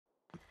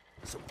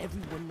so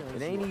everyone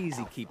knows. It ain't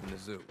easy keeping the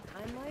zoo.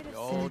 I might have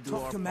all said do Talk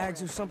our to part.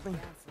 Mags or something?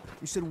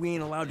 You said we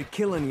ain't allowed to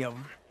kill any of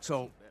them,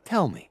 so...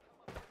 Tell me,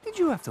 did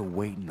you have to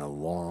wait in a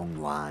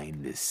long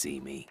line to see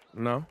me?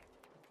 No.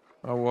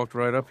 I walked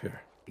right up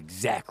here.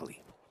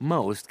 Exactly.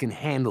 Most can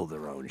handle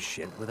their own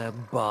shit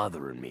without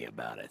bothering me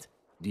about it.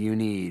 Do you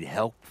need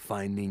help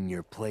finding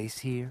your place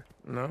here?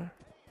 No?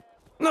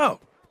 No!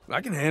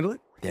 I can handle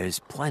it. There's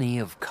plenty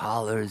of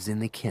collars in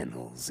the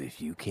kennels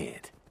if you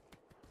can't.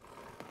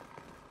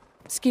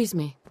 Excuse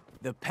me.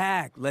 The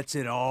pack lets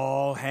it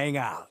all hang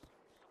out.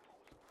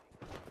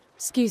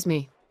 Excuse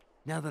me.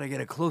 Now that I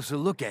get a closer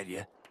look at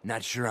you,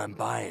 not sure I'm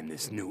buying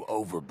this new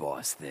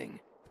overboss thing.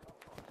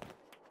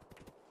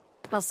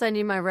 I'll send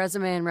you my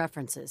resume and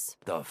references.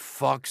 The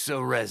fuck's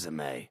a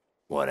resume?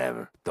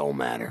 Whatever, don't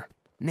matter.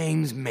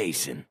 Name's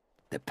Mason,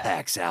 the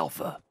pack's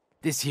alpha.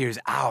 This here's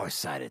our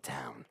side of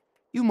town.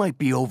 You might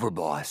be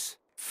overboss,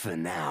 for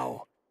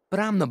now, but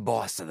I'm the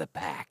boss of the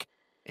pack,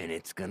 and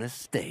it's gonna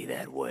stay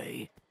that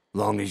way.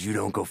 Long as you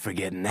don't go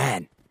forgetting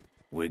that,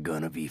 we're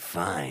gonna be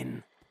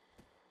fine.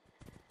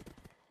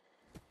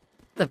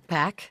 The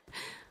pack?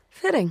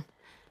 Fitting.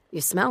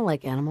 You smell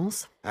like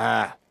animals.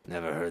 Ah,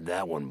 never heard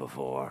that one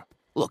before.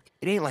 Look,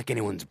 it ain't like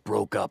anyone's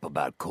broke up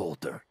about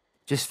Coulter.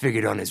 Just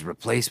figured on his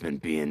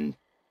replacement being,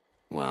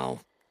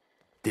 well,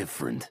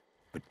 different.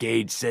 But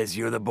Gage says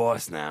you're the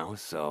boss now,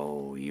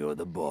 so you're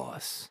the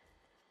boss.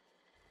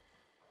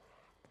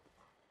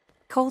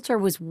 Coulter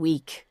was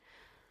weak.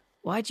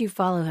 Why'd you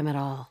follow him at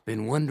all?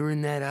 Been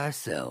wondering that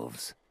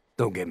ourselves.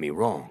 Don't get me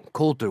wrong,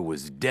 Coulter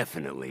was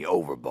definitely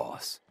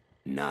overboss.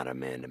 Not a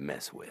man to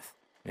mess with.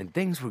 And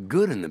things were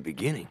good in the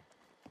beginning.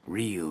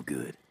 Real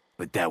good.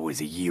 But that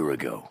was a year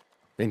ago.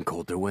 Then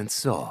Coulter went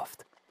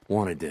soft.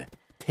 Wanted to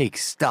take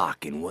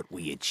stock in what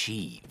we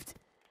achieved.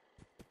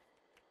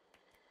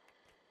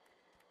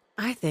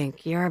 I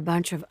think you're a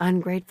bunch of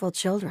ungrateful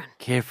children.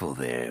 Careful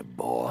there,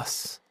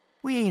 boss.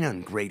 We ain't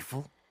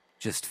ungrateful,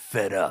 just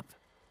fed up.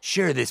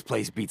 Sure, this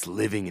place beats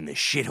living in the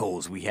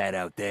shitholes we had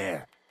out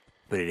there,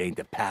 but it ain't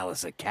the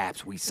palace of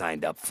caps we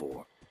signed up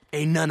for.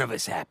 Ain't none of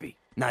us happy,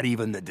 not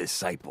even the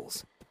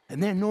disciples.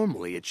 And they're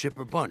normally a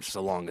chipper bunch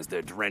so long as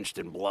they're drenched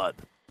in blood.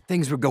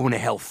 Things were going to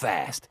hell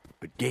fast,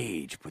 but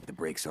Gage put the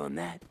brakes on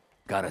that,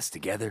 got us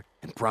together,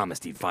 and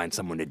promised he'd find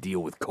someone to deal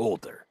with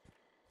Coulter.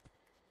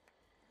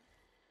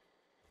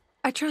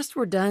 I trust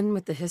we're done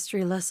with the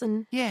history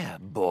lesson. Yeah,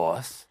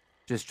 boss.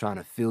 Just trying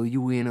to fill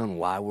you in on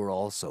why we're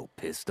all so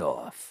pissed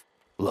off.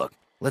 Look,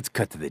 let's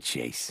cut to the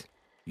chase.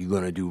 You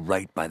gonna do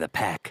right by the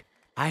pack?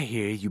 I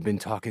hear you've been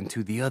talking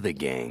to the other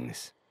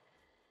gangs.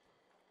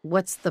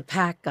 What's the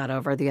pack got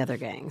over the other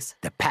gangs?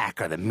 The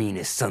pack are the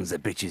meanest sons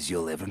of bitches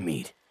you'll ever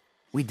meet.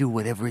 We do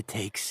whatever it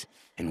takes,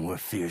 and we're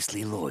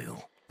fiercely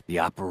loyal. The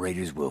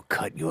operators will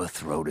cut your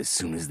throat as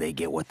soon as they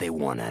get what they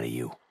want out of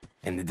you.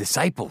 And the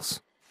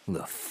disciples? Who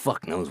the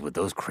fuck knows what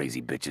those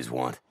crazy bitches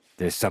want?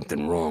 There's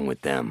something wrong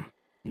with them,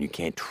 and you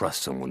can't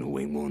trust someone who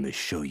ain't willing to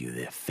show you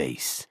their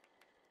face.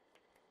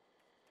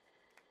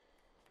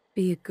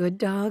 Be a good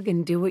dog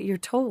and do what you're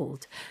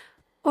told,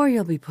 or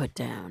you'll be put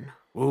down.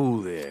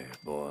 Whoa there,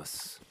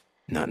 boss.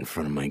 Not in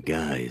front of my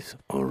guys,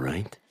 all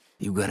right?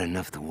 You got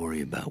enough to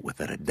worry about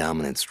without a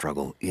dominant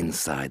struggle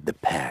inside the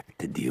pack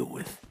to deal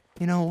with.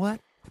 You know what?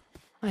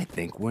 I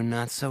think we're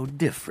not so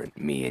different,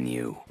 me and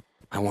you.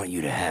 I want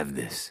you to have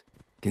this.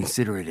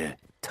 Consider it a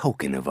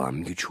token of our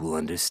mutual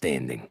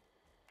understanding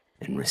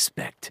and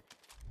respect.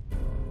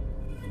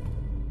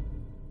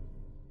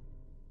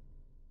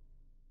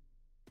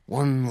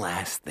 One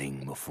last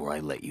thing before I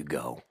let you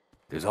go.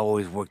 There's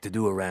always work to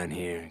do around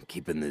here,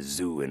 keeping the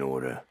zoo in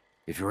order.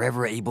 If you're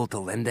ever able to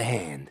lend a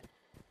hand,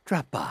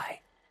 drop by.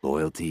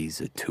 Loyalty's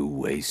a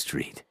two-way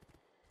street.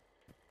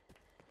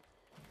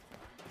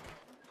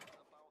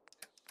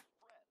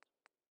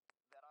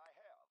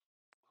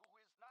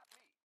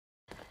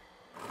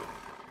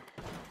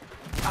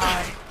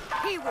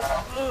 He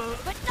was,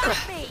 but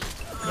not me.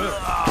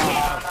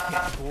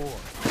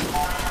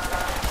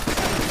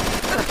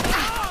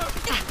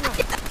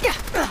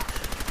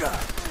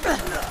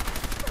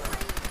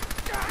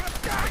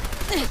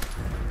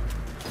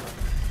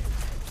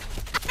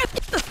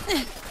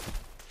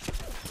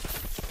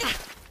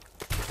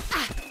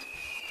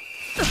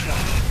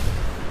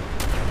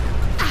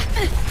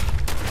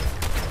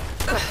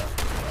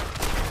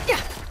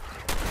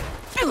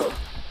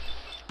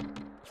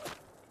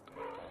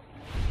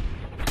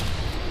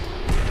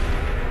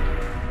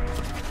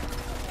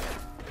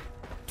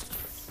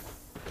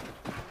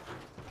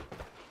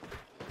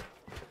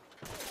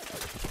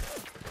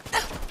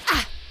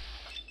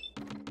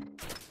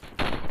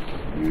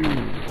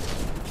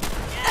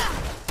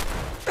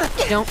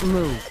 Don't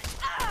move.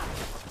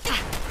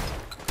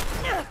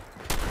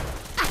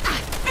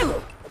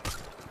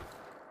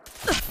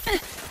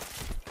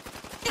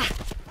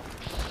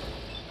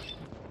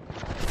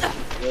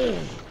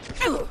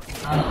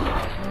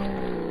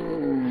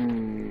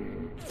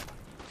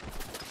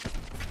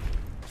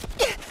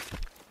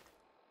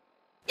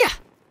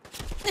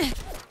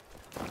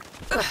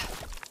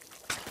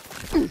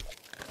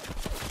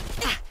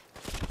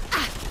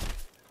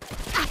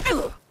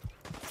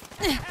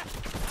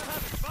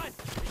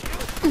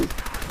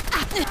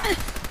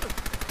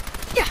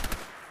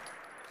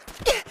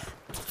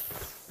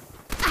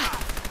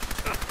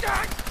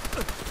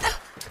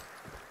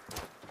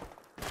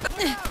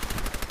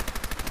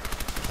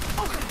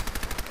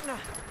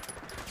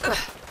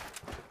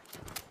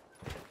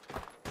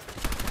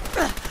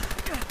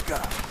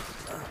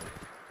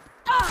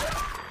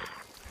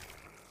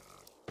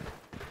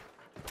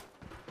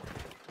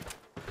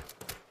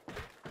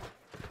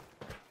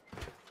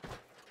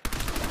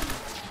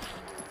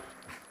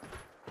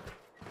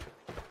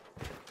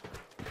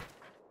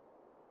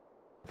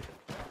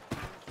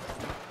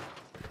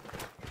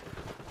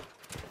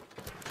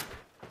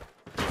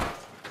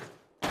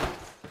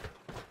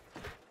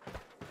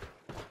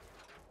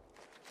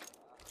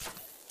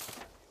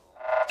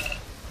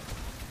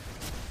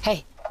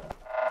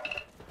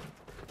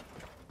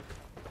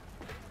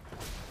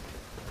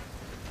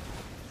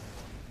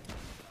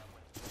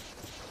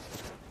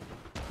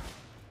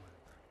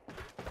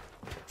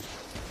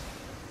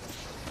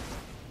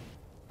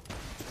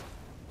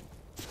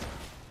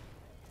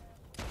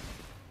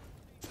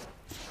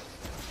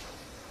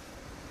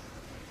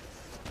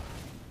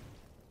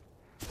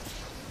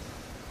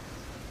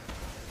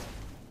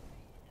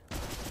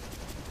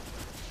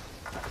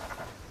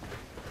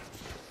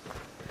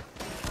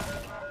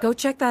 Go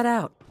check that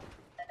out.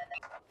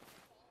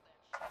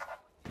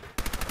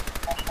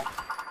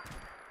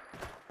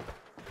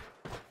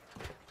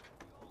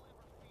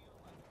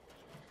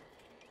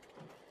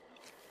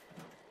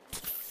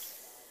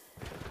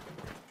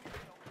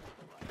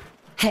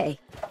 Hey.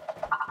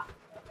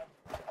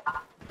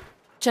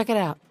 Check it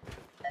out.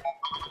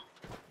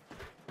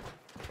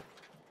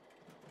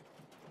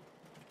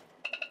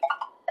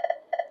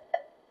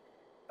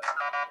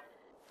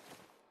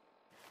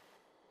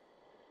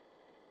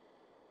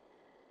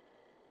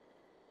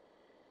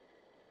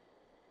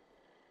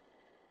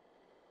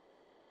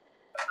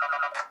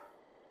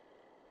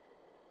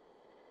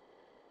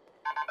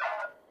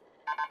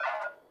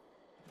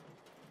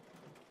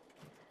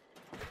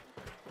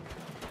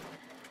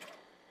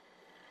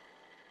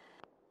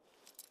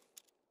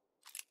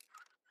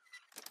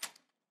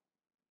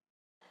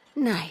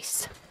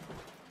 Nice.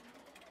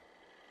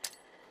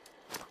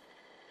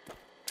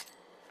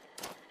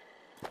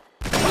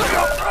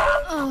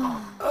 Oh.